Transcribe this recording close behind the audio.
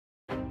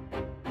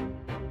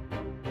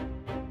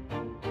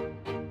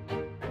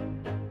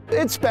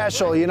It's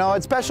special, you know,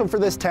 it's special for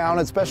this town,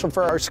 it's special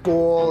for our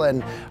school,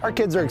 and our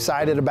kids are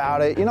excited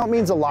about it. You know, it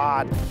means a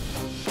lot.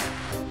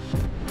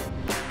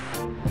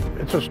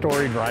 It's a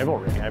storied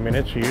rivalry. I mean,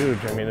 it's huge.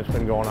 I mean, it's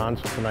been going on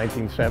since the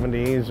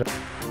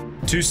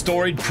 1970s. Two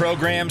storied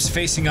programs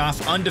facing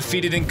off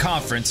undefeated in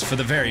conference for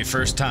the very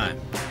first time.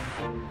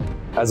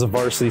 As a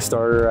varsity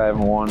starter, I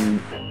haven't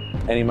won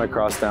any of my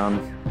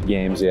crosstown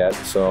games yet,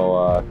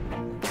 so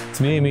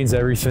to me it means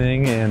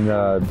everything, and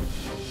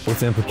with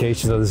the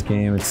implications of this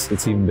game,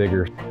 it's even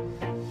bigger.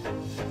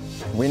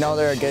 We know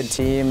they're a good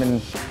team,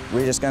 and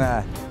we're just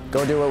gonna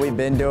go do what we've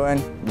been doing.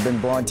 We've been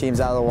blowing teams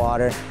out of the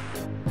water.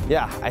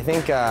 Yeah, I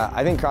think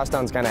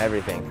crosstown's kind of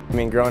everything. I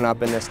mean, growing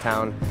up in this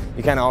town,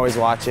 you kind of always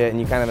watch it,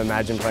 and you kind of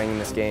imagine playing in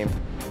this game.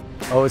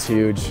 Oh, it's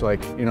huge.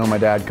 Like, you know, my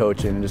dad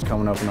coaching and just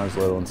coming up when I was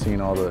little and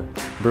seeing all the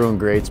Bruin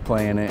greats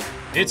playing it.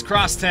 It's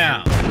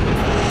Crosstown.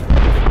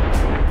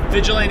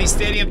 Vigilante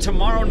Stadium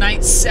tomorrow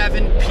night,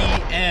 7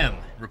 p.m.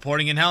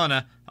 Reporting in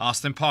Helena,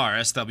 Austin Parr,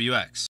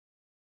 SWX.